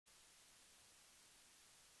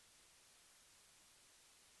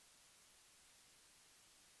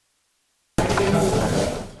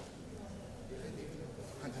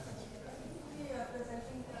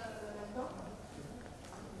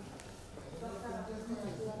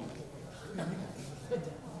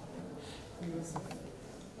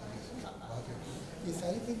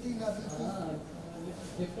different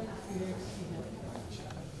periods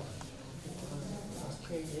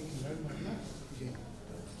के एक लड़ना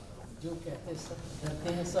जो कहते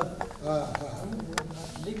हैं सब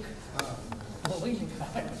लिख वही लिखा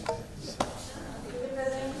है.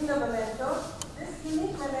 Representing the memento, this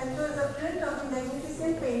unique memento is a print of the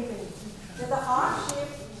magnificent painting with a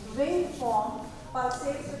heart-shaped winged form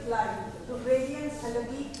pulsates with light to radiance and a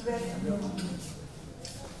deep red glow.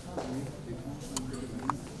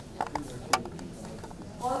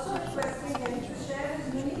 Also requesting him to share his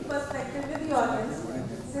unique perspective with the audience,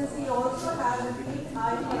 since he also has a unique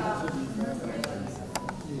eye for art.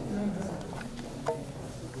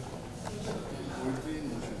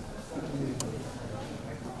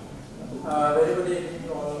 Very good evening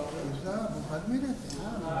to all.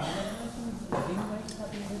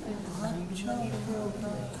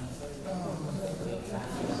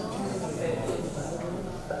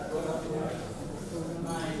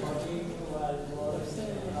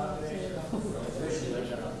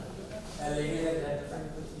 Ladies and gentlemen,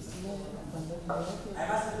 I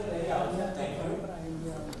must say very also thank you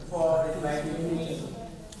for inviting me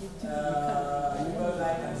because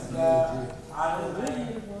I consider art as my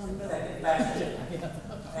second passion,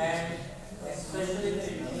 and especially the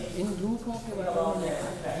इन रूपों के बारे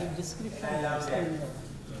में description I love that.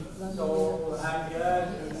 So I'm here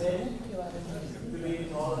today to be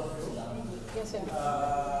with all of you. कैसे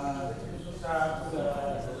To start the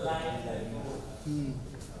line that you.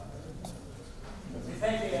 In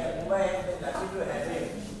fact, Mumbai has been lucky to have him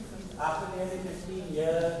after nearly 15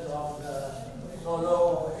 years of the solo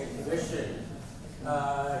exhibition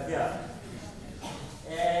here.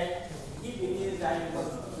 And he believes I was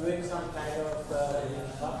doing some kind of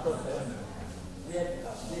thought process.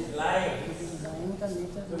 These lines,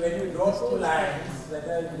 so when you draw two lines,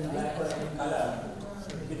 whether it is black or any color,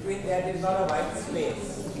 between that is not a white space,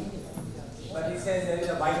 but he says there is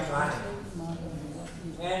a white line.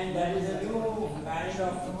 And that is a new kind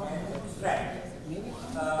of abstract. He,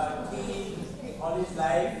 all his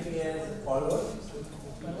life, he has followed.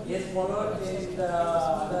 He has followed in the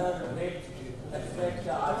other great abstract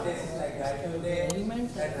artists like Gazi and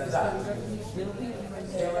Raza.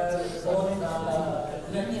 They were both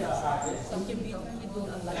artists. And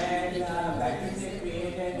Gazi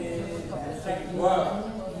created his abstract work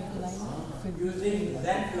using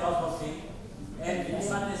Zen philosophy and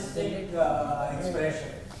humanistic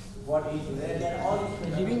expression. What he did, and all these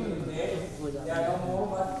people today, they are no more,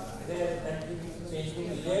 but they are continuing to change the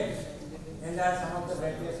village, and they are some of the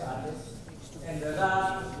greatest artists. And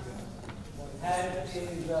Raza had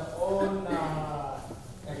his own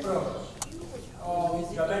approach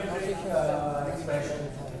of geometric expression.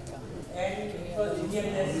 And it was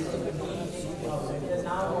Indianness in the beginning of it. And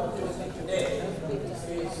now what you see today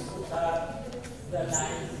is the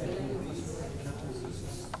lines.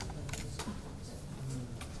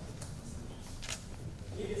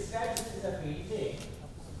 He describes it as a painting,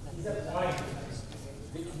 is a point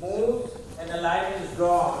which moves and a line is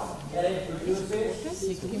drawn, and it produces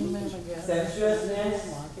sensuousness,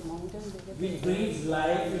 which breathes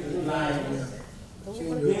life into lines,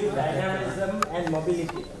 gives dynamism and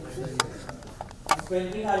mobility. These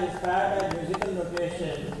paintings are inspired by musical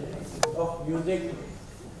notation of music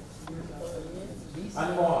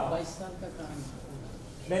unborn.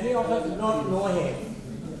 Many of us do not know him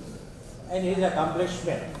and his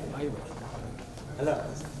accomplishment. Hello.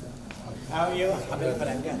 How are you? Abel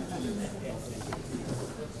Paranga.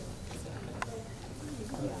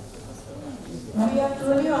 We are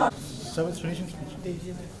truly honored. Service finishing speech.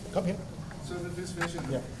 Come here. Service finishing.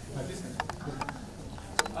 Yeah.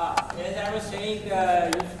 As I was saying,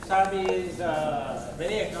 Yusuf is a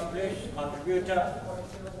very accomplished contributor.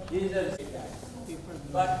 He is a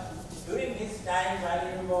but during his time while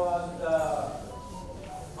he was the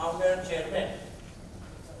founder chairman,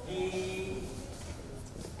 he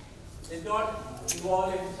did not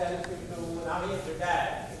involve himself into, now he is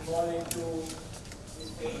retired, involve into his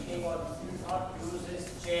painting or did not use his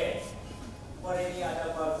chair for any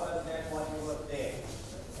other purpose than what he was there.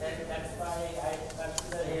 And that's why I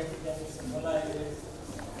consider him that he symbolizes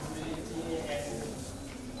humility and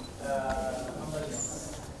humbleness.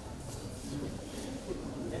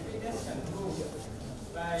 Let me just conclude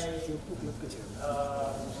by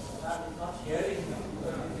I'm not hearing him,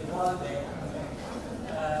 but he's involved there.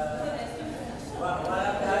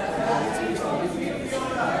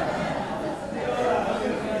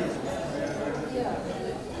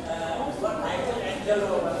 What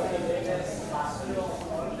Michelangelo was the greatest master of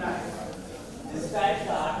all time. This guy is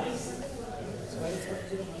the artist.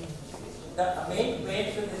 The main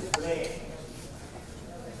place with his brain,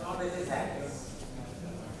 not with his hands.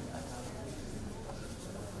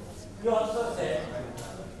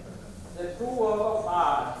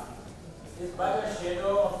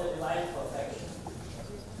 shadow of the divine perfection.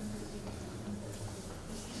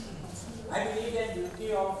 I believe that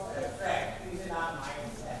beauty of abstract is in our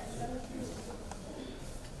minds actually.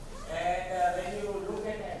 And when you look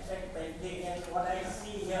at abstract painting, and what I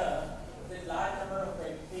see here, the large number of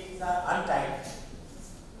paintings are untyped.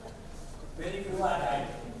 Very few are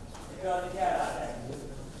typed. Majority are untyped.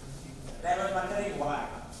 And I was wondering why.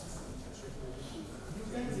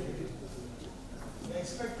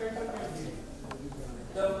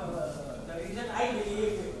 The reason I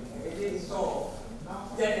believe it is so,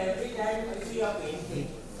 that every time you see a painting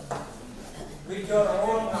with your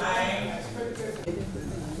own mind,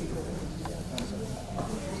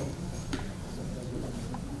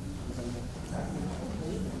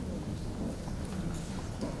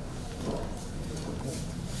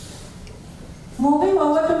 Moving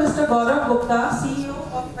over to Mr. Gaurav Gupta, CEO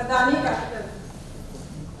of Adani Capital.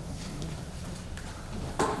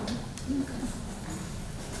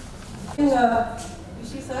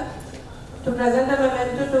 Rishi sir, to present a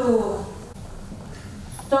memento to.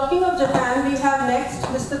 Talking of Japan, we have next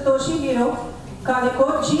Mr. Toshihiro Kaneko,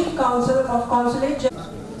 Chief Counsel of Consulate General.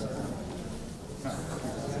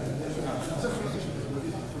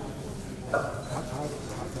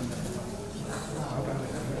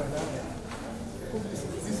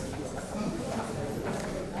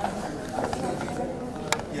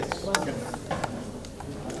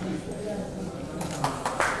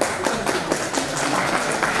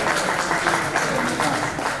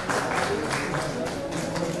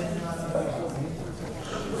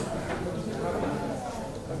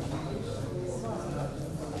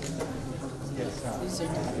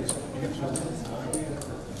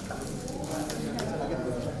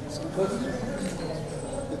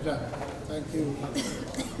 Thank you.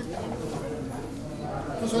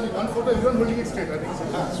 Oh, sorry, one photo, everyone holding it straight, I think.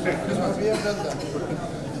 Straight. This one. We have done that.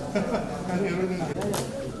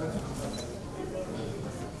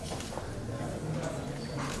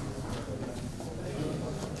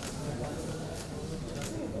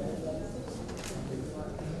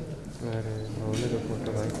 अरे होने दो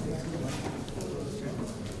photo भाई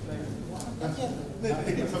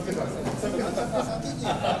सबके साथ सब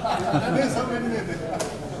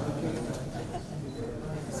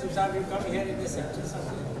Sushant will come here in the center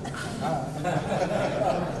somewhere.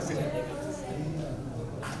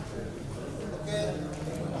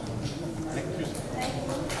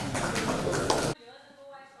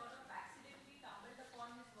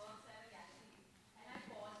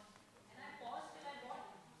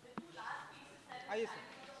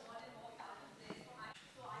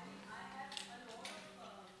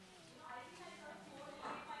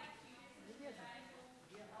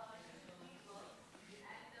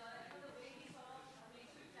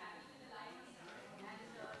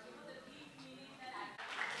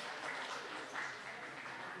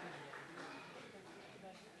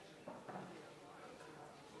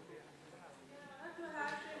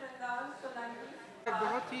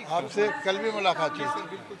 आपसे कल भी मुलाकात हुई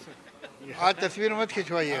थी। आज तस्वीर मत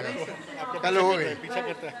खिंचवाइएगा, कल हो गई। पीछा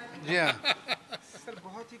करता है जी हाँ सर।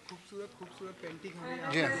 बहुत ही खूबसूरत पेंटिंग हमें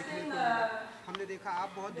यहाँ जी हाँ। देखने को मिली। हमने देखा आप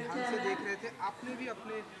बहुत ध्यान से देख रहे थे, आपने भी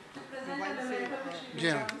अपने मोबाइल से जी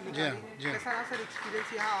हाँ जी हाँ जी हाँ। कैसा रहा सर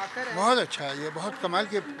एक्सपीरियंस यहाँ आकर? बहुत अच्छा है, ये बहुत कमाल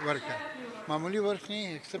के वर्क है, मामूली वर्क नहीं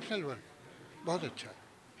है, एक्सेप्शनल वर्क, बहुत अच्छा है।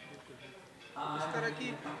 इस तरह की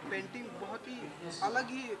पेंटिंग बहुत ही अलग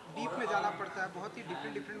ही डीप में जाना पड़ता है, बहुत ही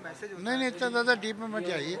डिफरेंट मैसेज होता है। नहीं इतना ज़्यादा डीप में मत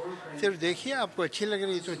जाइए, सिर्फ देखिए, आपको अच्छी लग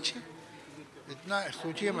रही है तो अच्छी, इतना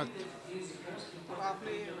सोचिए मत। तो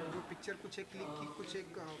आपने जो पिक्चर कुछ एक क्लिक की, कुछ एक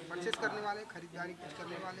परचेस करने वाले, खरीदारी कुछ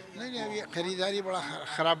करने वाले? नहीं अभी ख़रीदारी बड़ा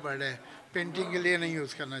ख़राब वर्ड है, पेंटिंग के लिए नहीं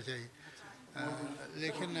यूज़ करना चाहिए,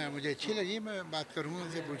 लेकिन मुझे अच्छी लगी। मैं बात करूँगा,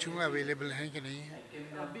 उनसे पूछूंगा अवेलेबल हैं कि नहीं है।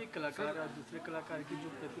 आप भी एक कलाकार और दूसरे कलाकार की जो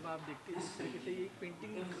प्रतिभा आप देखते हैं, इस तरीके से ये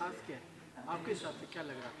पेंटिंग खास क्या है आपके हिसाब से, क्या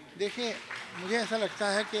लग रहा है? देखिए, मुझे ऐसा लगता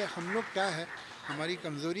है कि हम लोग क्या है, हमारी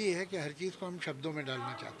कमज़ोरी ये है कि हर चीज़ को हम शब्दों में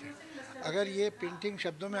डालना चाहते हैं। अगर ये पेंटिंग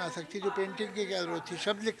शब्दों में आ सकती, जो पेंटिंग की क्या ज़रूरत थी,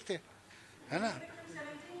 शब्द लिखते, है ना।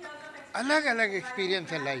 अलग अलग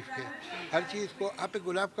एक्सपीरियंस है लाइफ के, हर चीज़ को। आप एक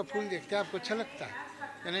गुलाब का फूल देखते हैं, आपको अच्छा लगता है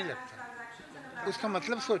या नहीं लगता? उसका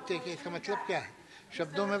मतलब सोचते हैं कि इसका मतलब क्या है,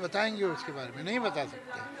 शब्दों में बताएंगे उसके बारे में नहीं बता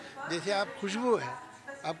सकते। जैसे आप खुशबू है,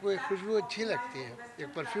 आपको एक खुशबू अच्छी लगती है,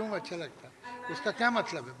 एक परफ्यूम अच्छा लगता है, उसका क्या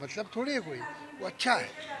मतलब है? मतलब थोड़ी है कोई, वो अच्छा है।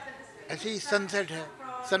 ऐसे ही सनसेट है,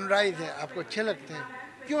 सनराइज़ है, आपको अच्छे लगते हैं,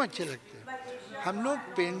 क्यों अच्छे लगते हैं? हम लोग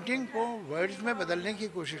पेंटिंग को वर्ड्स में बदलने की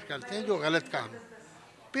कोशिश करते हैं, जो गलत काम है।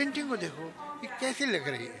 पेंटिंग को देखो कि कैसी लग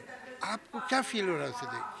रही है, आपको क्या फील हो रहा है उसे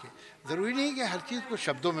देख के। ज़रूरी नहीं कि हर चीज़ को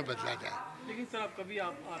शब्दों में बदला जाए। लेकिन सर आप कभी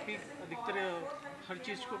आप ही अधिकतर हर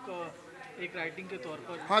चीज़ को एक राइटिंग के तौर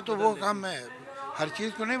पर। हाँ, तो वो काम मैं हर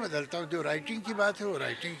चीज़ को नहीं बदलता हूँ। जो राइटिंग की बात है वो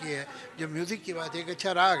राइटिंग की है, जो म्यूज़िक की बात है, एक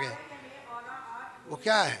अच्छा राग है वो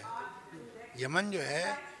क्या है, यमन जो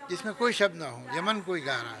है जिसमें कोई शब्द ना हो, यमन कोई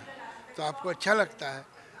गा रहा है तो आपको अच्छा लगता है।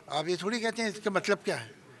 आप ये थोड़ी कहते हैं इसका मतलब क्या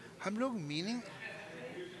है। हम लोग मीनिंग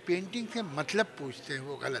पेंटिंग से मतलब पूछते हैं,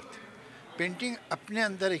 वो गलत। पेंटिंग अपने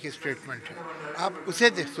अंदर एक स्टेटमेंट है, आप उसे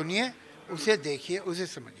सुनिए, उसे देखिए, उसे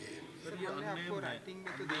समझिए। हमने आपको राइटिंग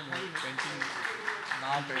में तो देखा ही है। पेंटिंग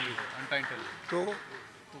नाम अनटाइटल तो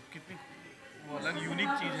कितनी वो अलग यूनिक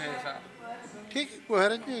चीज़ है ऐसा। ठीक है, कोई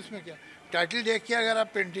हर्ज नहीं उसमें, क्या टाइटल देख के अगर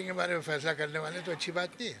आप पेंटिंग के बारे में फैसला करने वाले तो अच्छी बात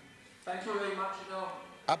नहीं है।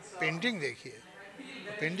 आप पेंटिंग देखिए,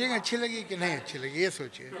 पेंटिंग अच्छी लगी कि नहीं अच्छी लगी ये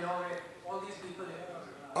सोचिए,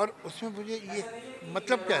 और उसमें मुझे ये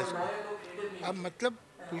मतलब क्या है इसका। आप मतलब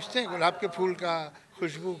पूछते हैं गुलाब के फूल का,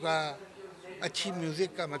 खुशबू का, अच्छी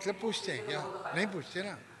म्यूज़िक का मतलब पूछते हैं क्या? नहीं पूछते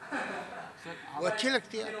ना। वो अच्छी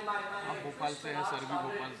लगती है। आप भोपाल से हैं, सर भी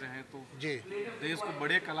भोपाल से हैं, तो जी, देश को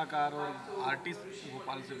बड़े कलाकार और आर्टिस्ट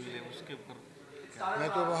भोपाल से मिले, उसके ऊपर मैं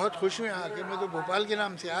तो बहुत खुश हूँ यहाँ आके। मैं तो भोपाल के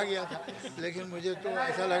नाम से आ गया था, लेकिन मुझे तो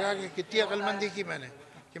ऐसा लगा कि कितनी अक्लमंदी की मैंने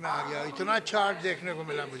कि मैं आ गया। इतना अच्छा आर्ट देखने को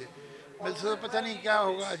मिला मुझे। मैं तो पता नहीं क्या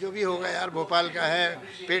होगा, जो भी होगा यार, भोपाल का है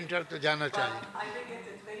पेंटर तो जाना चाहिए।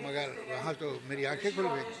 मगर वहाँ तो मेरी आंखें खुल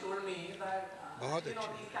गई, बहुत अच्छी।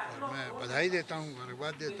 और मैं बधाई देता हूँ,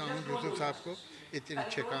 मुबारकबाद देता हूँ यूसुफ साहब को इतने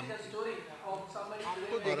अच्छे काम।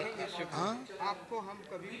 आपको देखेंगे, हाँ, आपको हम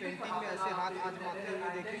कभी पेंटिंग में ऐसे हाथ आजमाते हुए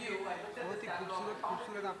देखेंगे। बहुत ही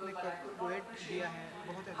खूबसूरत आपने पोएट दिया है,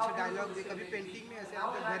 बहुत अच्छे डायलॉग दिए। कभी पेंटिंग में ऐसे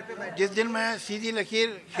आप जब घर पे बैठे, जिस दिन मैं सीधी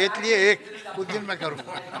लकीर खेत लिए एक, उस दिन मैं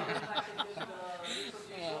करूँगा।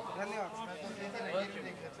 धन्यवाद।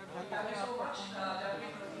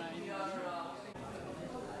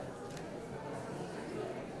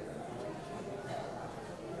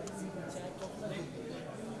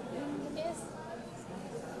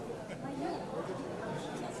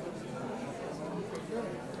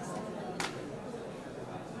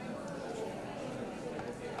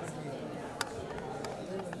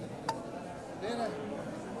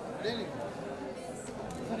 ले